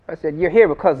I said, you're here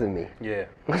because of me. Yeah.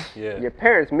 Yeah. Your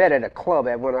parents met at a club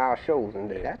at one of our shows, and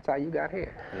that's how you got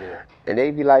here. Yeah. And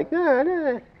they'd be like,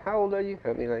 nah, how old are you?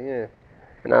 I'd be like, yeah.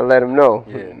 And I let them know.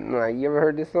 Yeah. Like, you ever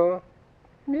heard this song?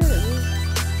 Yeah.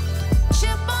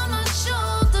 Chip on my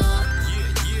shoulder.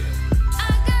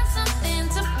 I got something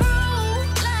to prove,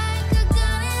 like a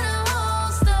gun in a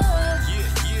holster.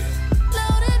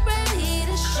 Loaded, ready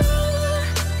to shoot.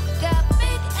 Got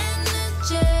big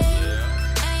energy.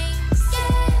 Ain't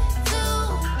scared to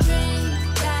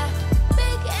dream. Got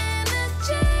big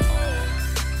energy.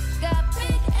 Got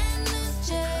big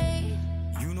energy.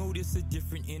 You know this a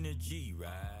different energy, right?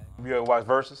 You ever watch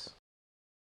Versus?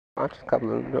 Watch a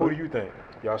couple of them. Who do you think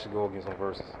y'all should go against on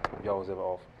Versus? Y'all was ever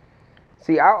off?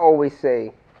 See, I always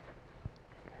say,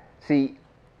 this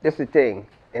is the thing,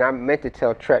 and I meant to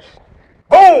tell Tretch.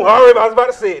 Boom! I was about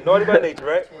to say it. Naughty by nature,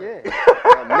 right? Yeah.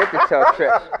 I meant to tell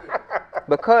Tretch.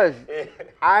 Because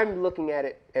I'm looking at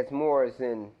it as more as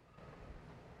in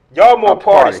y'all more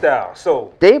party style.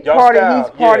 So they party, style,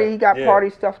 he's party, he got party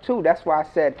stuff too. That's why I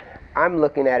said I'm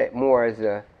looking at it more as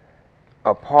a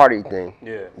party thing.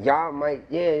 Yeah. Y'all might,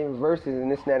 verses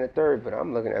and this, and that, and the third, but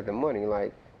I'm looking at the money.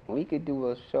 Like, we could do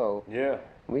a show. Yeah.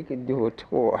 We could do a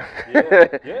tour.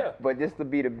 Yeah. Yeah. But this would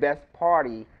be the best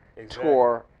party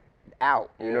tour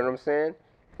out. You know what I'm saying?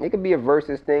 It could be a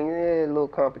versus thing, a little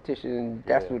competition.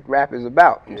 That's what rap is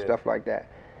about and stuff like that.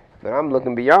 But I'm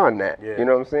looking beyond that. Yeah. You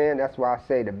know what I'm saying? That's why I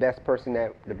say the best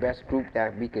group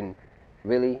that we can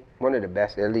really, at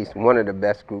least one of the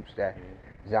best groups that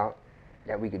is out,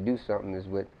 that we could do something is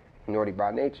with Naughty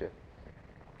by Nature,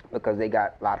 because they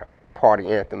got a lot of party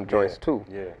anthem joints too.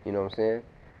 Yeah. You know what I'm saying?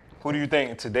 Who do you think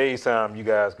in today's time you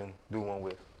guys can do one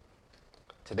with?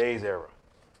 Today's era.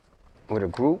 With a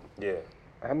group? Yeah.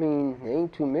 I mean, there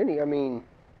ain't too many. I mean,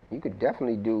 you could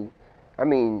definitely do,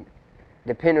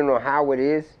 depending on how it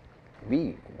is,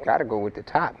 we gotta go with the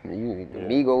top. The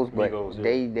Migos, but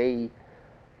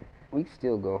we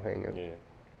still go hang up. Yeah.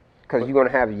 Because you're going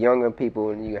to have younger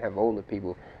people and you're going to have older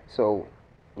people. So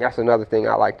that's another thing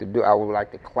I like to do. I would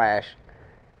like to clash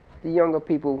the younger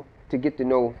people to get to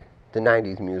know the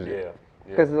 90s music. Yeah.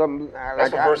 Because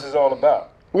that's what Versus is all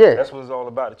about. Yeah. That's what it's all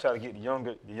about, to try to get the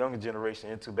younger generation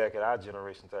into back at our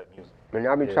generation type music. And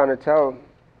I've been trying to tell,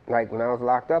 like when I was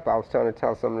locked up, I was trying to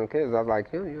tell some of them kids, I was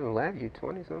like, you're laugh, you're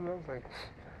 20-something. I was like,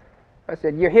 I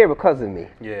said, you're here because of me.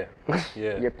 Yeah,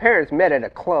 yeah. Your parents met at a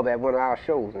club at one of our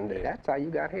shows, and that's how you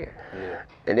got here. Yeah.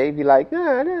 And they'd be like,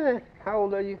 nah, how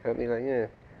old are you? I'd be like, yeah.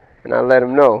 And I let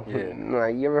them know. Yeah.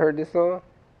 Like, you ever heard this song?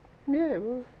 Yeah,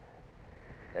 bro.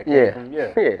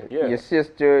 Yeah. Your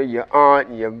sister, your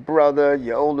aunt, your brother,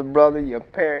 your older brother, your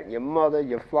parent, your mother,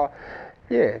 your father.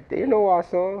 Yeah, they know our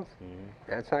songs. Mm-hmm.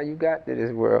 That's how you got to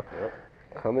this world. Yep.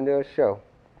 Coming to a show.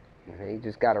 They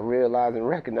just got to realize and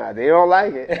recognize. They don't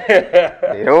like it.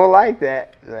 They don't like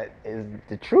that. But it's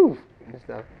the truth and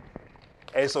stuff.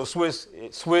 Hey, so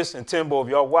Swiss and Timbo, if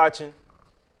y'all watching,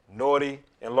 Naughty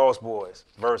and Lost Boys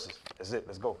versus. That's it.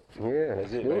 Let's go. Yeah,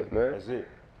 that's it, man. That's it.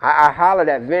 I hollered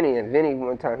at Vinny, and Vinny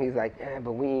one time, he's like, yeah,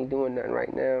 but we ain't doing nothing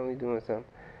right now. We doing something.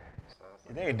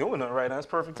 They ain't doing nothing right now. It's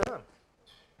perfect time.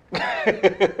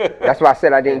 That's why I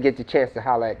said I didn't get the chance to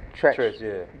holler at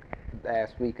Tretch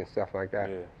last week and stuff like that.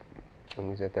 Yeah. When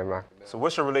we was at that rock. So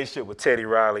what's your relationship with Teddy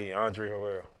Riley and Andre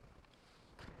Herrera?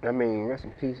 I mean, rest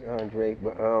in peace, Andre.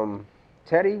 But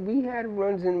Teddy, we had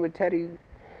runs in with Teddy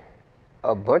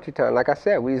a bunch of times. Like I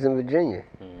said, we was in Virginia.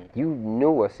 Mm-hmm. You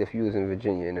knew us if you was in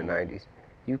Virginia in the 90s.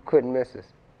 You couldn't miss us.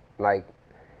 Like,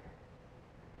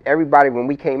 everybody, when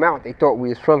we came out, they thought we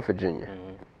was from Virginia.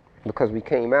 Mm-hmm. Because we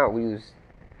came out, we was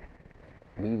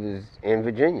in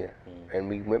Virginia. Mm-hmm. And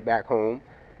we went back home,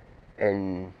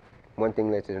 and one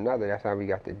thing led to another. That's how we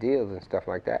got the deals and stuff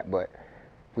like that. But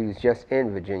we was just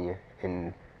in Virginia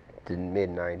in the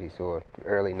mid-90s or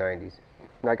early 90s.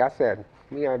 Like I said,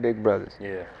 we are big brothers.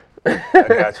 Yeah, I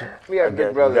got you. We are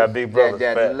big brothers, got big brothers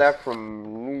that left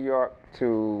from New York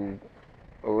to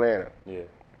Atlanta. Yeah.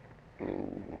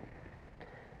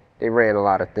 They ran a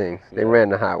lot of things. They ran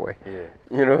the highway. Yeah.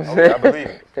 You know what I'm saying? I believe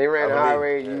it. They ran the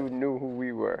highway, you knew who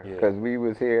we were. Because we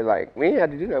was here like, we ain't had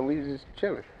to do nothing, we was just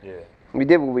chilling. Yeah. We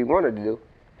did what we wanted to do,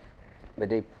 but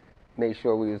they made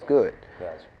sure we was good.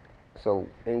 Gotcha. So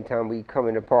anytime we come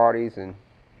into parties and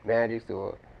Magics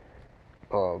or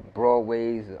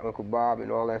Broadways, Uncle Bob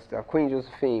and all that stuff, Queen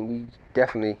Josephine,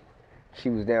 she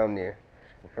was down there.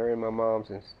 Her and my moms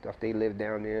and stuff, they lived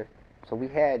down there. So we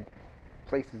had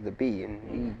places to be, and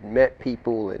we met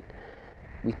people, and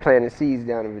we planted seeds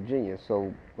down in Virginia.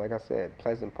 So, like I said,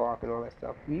 Pleasant Park and all that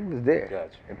stuff, we was there.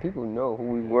 Gotcha. And people know who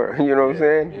we were, you know what I'm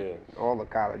saying? Yeah. All the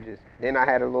colleges. Then I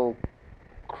had a little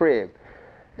crib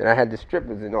Then I had the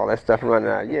strippers and all that stuff running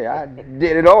out. Yeah, I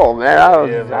did it all, man.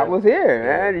 I was here,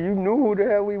 man. You knew who the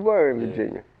hell we were in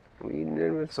Virginia.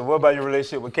 So what about your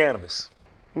relationship with cannabis?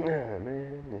 Nah,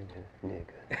 man,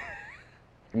 nigga.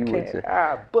 You would say,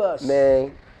 bust.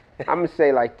 Man, I'm going to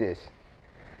say like this.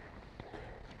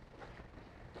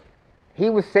 He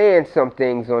was saying some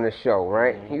things on the show,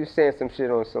 right? He was saying some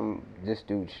shit on this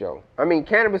dude's show. I mean,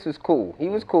 cannabis was cool. He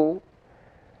was cool.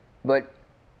 But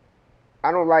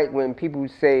I don't like when people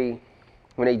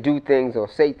when they do things or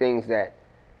say things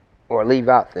or leave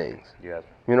out things. Yeah.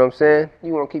 You know what I'm saying?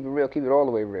 You want to keep it real, keep it all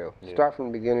the way real. Yeah. Start from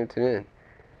the beginning to the end.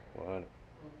 100.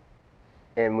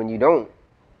 And when you don't,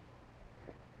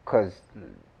 because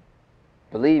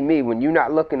believe me, when you're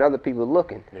not looking, other people are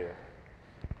looking. Yeah.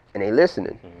 And they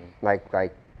listening. Like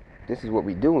this is what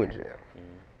we do in jail.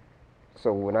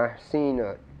 So when I seen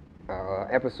a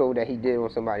episode that he did on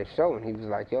somebody's show, and he was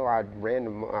like, yo, I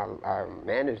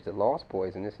managed the Lost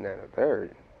Boys and this and that and the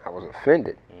third. I was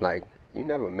offended. Like, you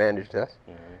never managed us.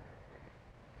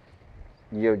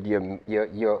 Your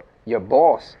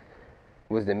boss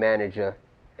was the manager,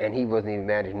 and he wasn't even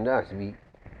managing us. He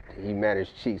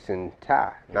managed Cheeks and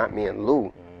Ty, not me and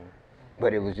Lou.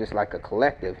 But it was just like a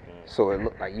collective, so it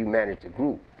looked like you managed the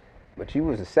group. But you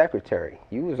was the secretary.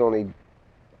 You was only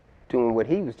doing what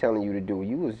he was telling you to do.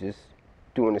 You was just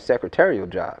doing the secretarial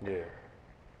job. Yeah.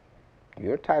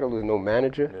 Your title is no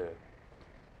manager. Yeah.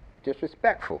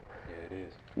 Disrespectful. Yeah, it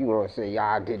is. You want to say,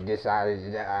 y'all did this, I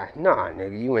did that. Nah,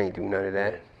 nigga, you ain't do none of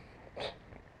that. Yeah.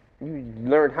 You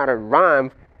learned how to rhyme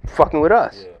fucking with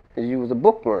us. Yeah. You was a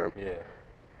bookworm. Yeah.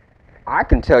 I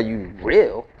can tell you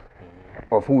real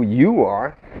of who you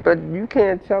are, but you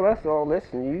can't tell us all this,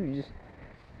 and you just,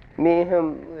 me and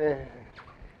him,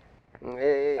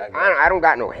 I don't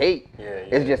got no hate.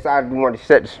 It's just I want to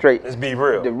set straight. Let's be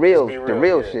real. The real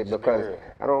shit, because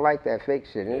I don't like that fake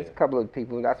shit. And there's a couple of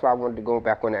people, that's why I wanted to go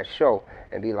back on that show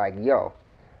and be like, yo,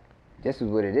 this is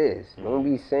what it is. Don't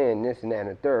be saying this and that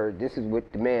and the third. This is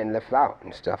what the man left out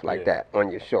and stuff like that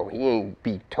on your show. He ain't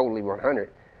be totally 100.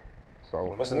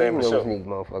 So what's the name of the show? These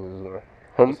motherfuckers was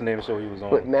What's the name of the show he was on?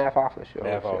 But Math Office show.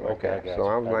 Math Office, okay, I got you. So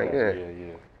I was like, yeah.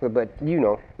 But you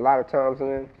know, a lot of times,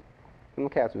 man, them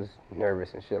cats was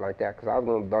nervous and shit like that, because I was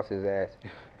going to bust his ass.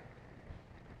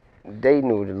 They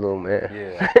knew the little man.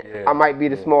 Yeah. I might be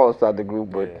the smallest of the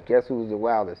group, but guess who's the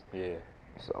wildest? Yeah.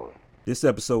 So. This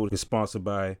episode is sponsored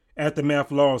by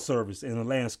Aftermath Lawn Service and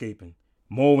Landscaping,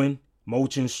 mowing,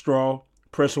 mulching, straw,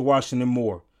 pressure washing, and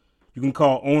more. You can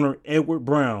call owner Edward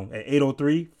Brown at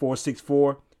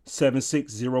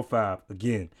 803-464-7605.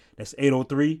 Again, that's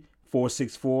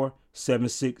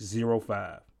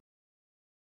 803-464-7605.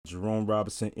 Jerome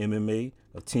Robinson MMA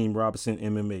of Team Robinson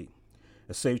MMA,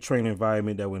 a safe training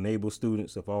environment that will enable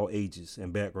students of all ages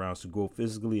and backgrounds to grow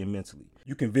physically and mentally.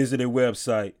 You can visit their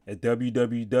website at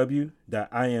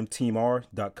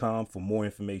www.imteamr.com for more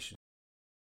information.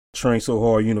 Train So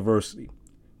Hard University,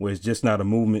 where it's just not a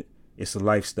movement, it's a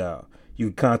lifestyle. You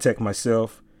can contact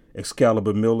myself,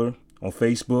 Excalibur Miller, on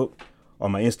Facebook, or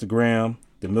my Instagram,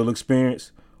 The Miller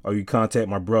Experience, or you contact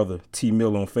my brother, T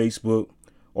Miller, on Facebook,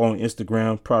 or on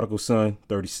Instagram, Prodigal Son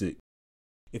 36.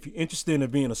 If you're interested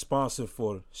in being a sponsor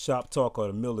for Shop Talk or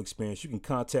the Miller Experience, you can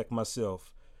contact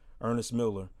myself, Ernest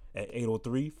Miller, at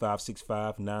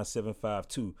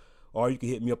 803-565-9752, or you can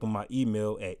hit me up on my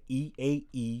email at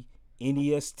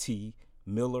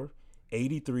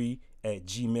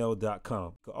eaenestmiller83@gmail.com.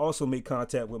 You can also make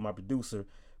contact with my producer,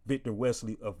 Victor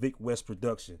Wesley of Vic West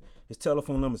Production. His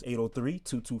telephone number is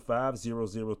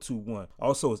 803-225-0021.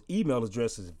 Also, his email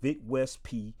address is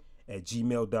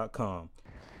vicwestp@gmail.com.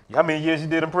 How many years you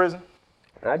did in prison?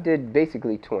 I did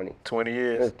basically 20. 20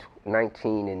 years?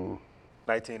 19 and...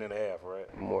 19 and a half, right?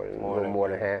 More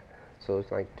than half. So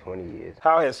it's like 20 years.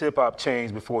 How has hip-hop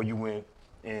changed before you went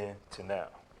in to now?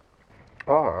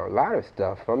 Oh, a lot of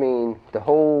stuff. I mean, the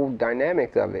whole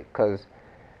dynamics of it, because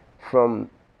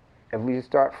if we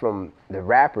start from the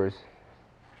rappers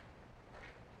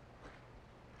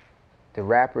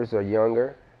are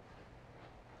younger.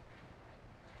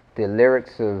 The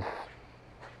lyrics have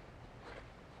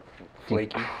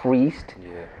decreased.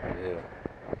 Yeah.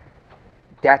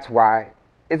 That's why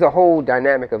it's a whole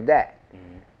dynamic of that.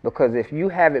 Because if you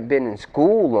haven't been in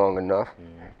school long enough,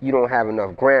 you don't have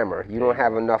enough grammar. You don't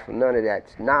have none of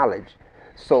that knowledge.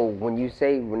 So when they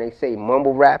say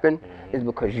mumble rapping, it's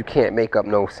because you can't make up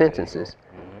no sentences.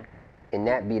 And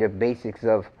that be the basics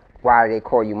of why they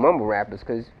call you mumble rappers,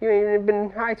 because you ain't even been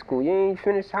in high school. You ain't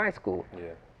finished high school.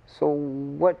 Yeah. So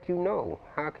what you know?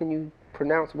 How can you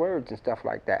pronounce words and stuff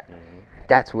like that?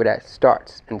 That's where that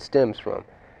starts and stems from.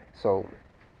 So,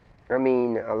 I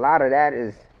mean, a lot of that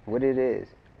is what it is.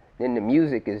 Then the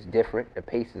music is different, the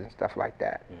paces and stuff like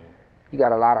that. You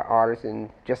got a lot of artists, and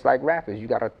just like rappers, you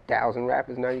got 1,000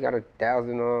 rappers, now you got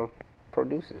 1,000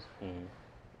 producers.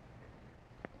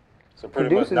 So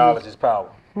pretty much knowledge is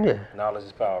power. Yeah. Knowledge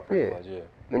is power, pretty much, yeah.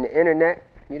 And the internet,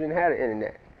 you didn't have the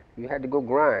internet. You had to go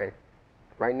grind.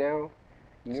 Right now,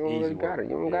 you don't really got it.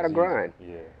 You don't got to grind.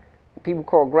 Yeah. People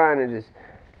call grinding just,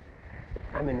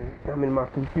 I'm in my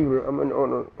computer, I'm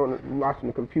on watching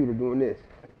the computer doing this.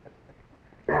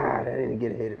 That didn't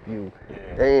get a hit of views.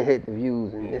 Yeah. They ain't hit the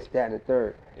views and this, that, and the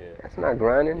third. Yeah. That's not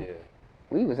grinding. Yeah.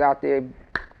 We was out there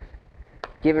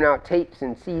giving out tapes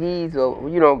and CDs,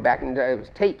 or back in the day it was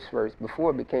tapes first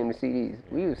before it became the CDs.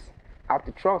 We was out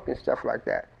the trunk and stuff like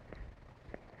that,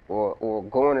 or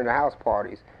going to the house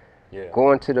parties,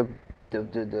 going to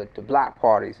the block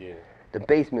parties, the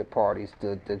basement parties,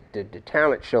 the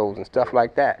talent shows and stuff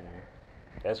like that.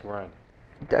 That's grinding.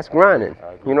 That's grinding.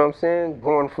 You know what I'm saying?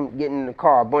 Going from getting in the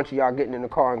car, a bunch of y'all getting in the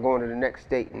car and going to the next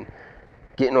state and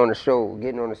getting on the show,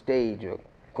 getting on the stage, or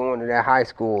going to that high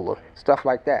school or stuff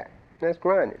like that. That's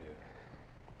grinding.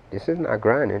 This is not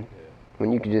grinding.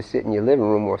 When you can just sit in your living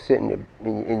room or sit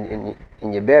in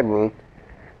your bedroom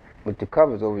with the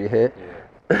covers over your head.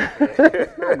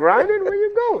 It's not grinding. Where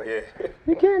you going?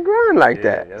 You can't grind like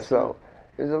that. So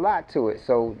there's a lot to it.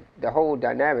 So the whole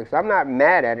dynamics, I'm not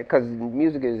mad at it because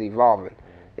music is evolving.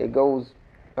 It goes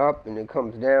up and it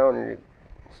comes down and it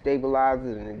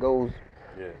stabilizes and it goes,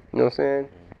 you know what I'm saying?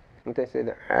 What they say,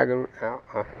 the algorithms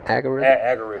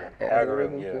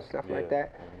and stuff like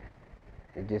that.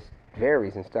 It just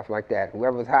varies and stuff like that.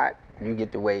 Whoever's hot, you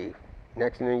get the wave.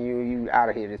 Next thing you out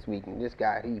of here this week, and this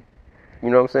guy, you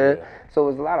know what I'm saying? So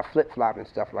there's a lot of flip-flop and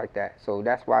stuff like that. So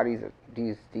that's why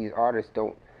these artists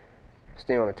don't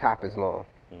stay on the top as long.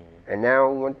 And now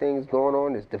one thing's going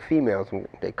on is the females,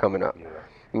 they coming up.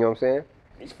 You know what I'm saying?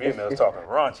 These females talking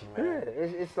raunchy, man. Yeah,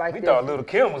 it's like we thought Lil'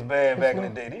 Kim was bad back in the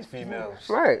day. These females.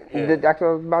 Right. That's what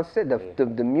I was about to say.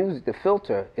 The music, the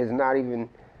filter is not even,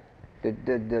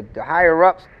 the higher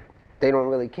ups, they don't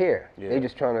really care. They're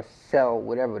just trying to sell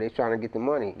whatever. They're trying to get the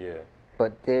money.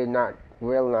 But they're not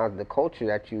realizing the culture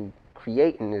that you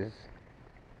creating is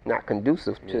not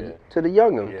conducive to the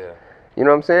youngins. You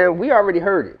know what I'm saying? We already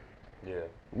heard it.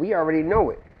 We already know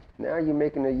it. Now you're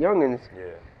making the youngins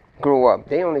grow up.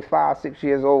 They only 5, 6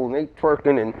 years old and they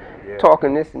twerking and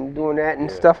talking this and doing that and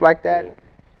stuff like that.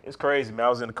 It's crazy, man. I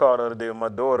was in the car the other day with my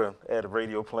daughter, had the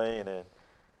radio playing, and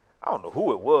I don't know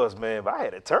who it was, man, but I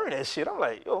had to turn that shit. I'm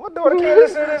like, yo, my daughter can't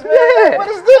listen to this, man. What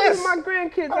is this? My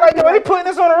grandkids. I'm like, yo, they putting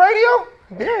this on the radio?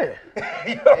 And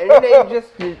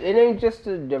it ain't just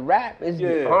the rap. It's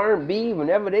the R&B.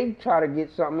 Whenever they try to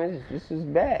get something, it's just as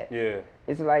bad.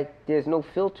 It's like there's no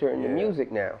filter in the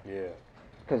music now.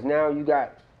 Because now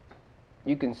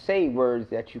you can say words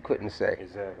that you couldn't say.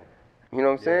 Exactly. You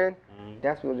know what I'm saying?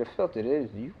 That's what the filter is.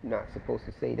 You're not supposed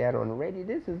to say that on the radio.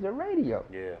 This is the radio.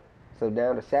 So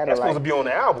down the satellite. That's supposed to be on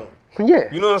the album.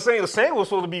 Yeah. You know what I'm saying? The single was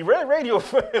supposed to be radio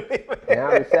friendly. Now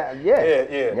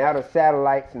Now the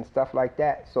satellites and stuff like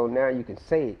that. So now you can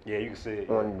say it. Yeah, you can say it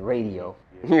on radio.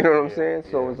 You know what I'm saying?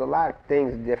 So there's a lot of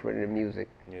things different in music.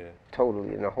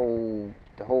 Totally. And the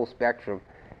whole spectrum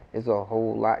is a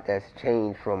whole lot that's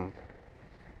changed from,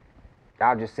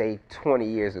 I'll just say 20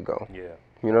 years ago. You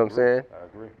know what I'm saying? I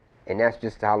agree. And that's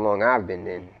just how long I've been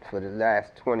in. For the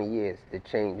last 20 years, they're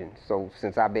changing. So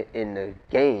since I've been in the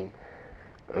game,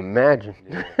 imagine.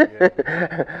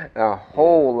 A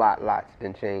whole lot's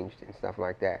been changed and stuff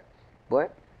like that.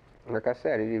 But, like I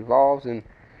said, it evolves and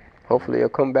hopefully it'll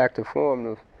come back to form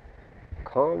to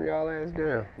calm y'all ass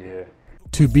down.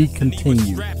 To be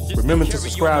continued. Remember to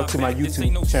subscribe to my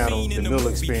YouTube channel, The Mill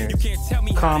Experience.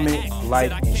 Comment,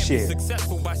 like, and share.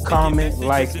 Comment,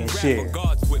 like, and share.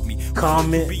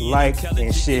 Comment, like,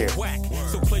 and share.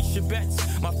 So place your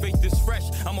bets. My faith is fresh.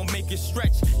 I'm gonna make it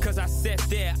stretch. Cause I sat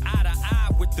there eye to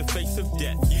eye with the face of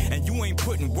death. And you ain't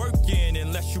putting work in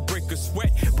unless you break a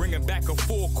sweat. Bringing back a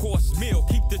 4-course meal.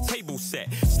 Keep the table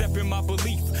set. Step in my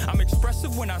belief. I'm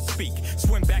expressive when I speak.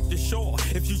 Swim back to shore.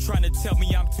 If you trying to tell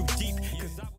me I'm too deep.